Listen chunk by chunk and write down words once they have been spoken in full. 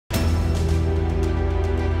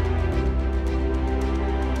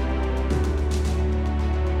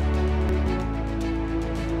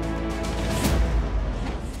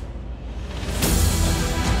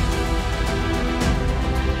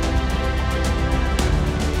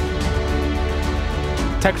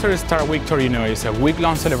Startup Start Week Torino is a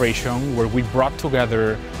week-long celebration where we brought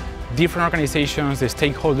together different organizations, the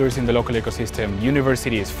stakeholders in the local ecosystem,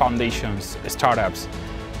 universities, foundations, startups,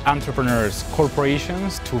 entrepreneurs,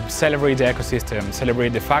 corporations to celebrate the ecosystem, celebrate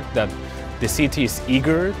the fact that the city is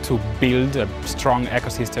eager to build a strong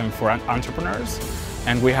ecosystem for entrepreneurs.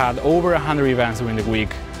 And we had over 100 events during the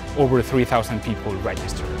week, over 3,000 people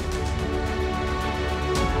registered.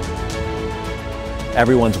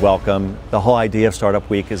 Everyone's welcome. The whole idea of Startup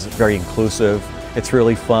Week is very inclusive. It's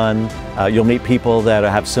really fun. You'll meet people that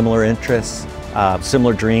have similar interests,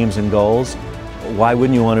 similar dreams and goals. Why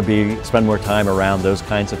wouldn't you want to spend more time around those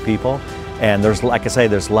kinds of people? And there's, like I say,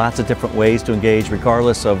 there's lots of different ways to engage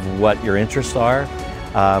regardless of what your interests are.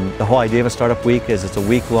 The whole idea of a Startup Week is it's a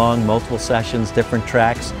week-long, multiple sessions, different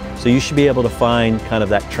tracks. So you should be able to find kind of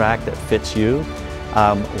that track that fits you.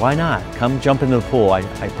 Why not? Come jump into the pool. I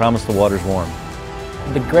promise the water's warm.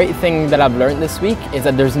 The great thing that I've learned this week is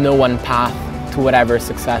that there's no one path to whatever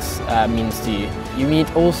success means to you. You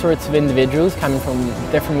meet all sorts of individuals coming from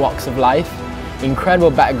different walks of life, incredible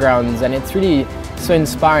backgrounds, and it's really so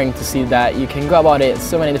inspiring to see that you can go about it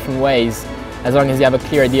so many different ways as long as you have a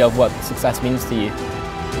clear idea of what success means to you.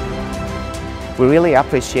 We really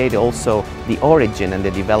appreciate also the origin and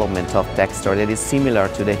the development of Techstore that is similar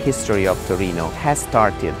to the history of Torino. Has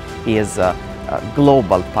started is a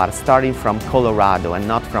global part, starting from Colorado and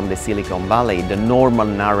not from the Silicon Valley, the normal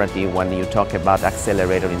narrative when you talk about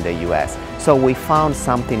accelerator in the US. So we found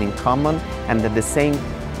something in common, and at the same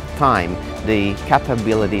time the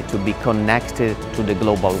capability to be connected to the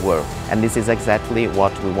global world. And this is exactly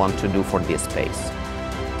what we want to do for this space.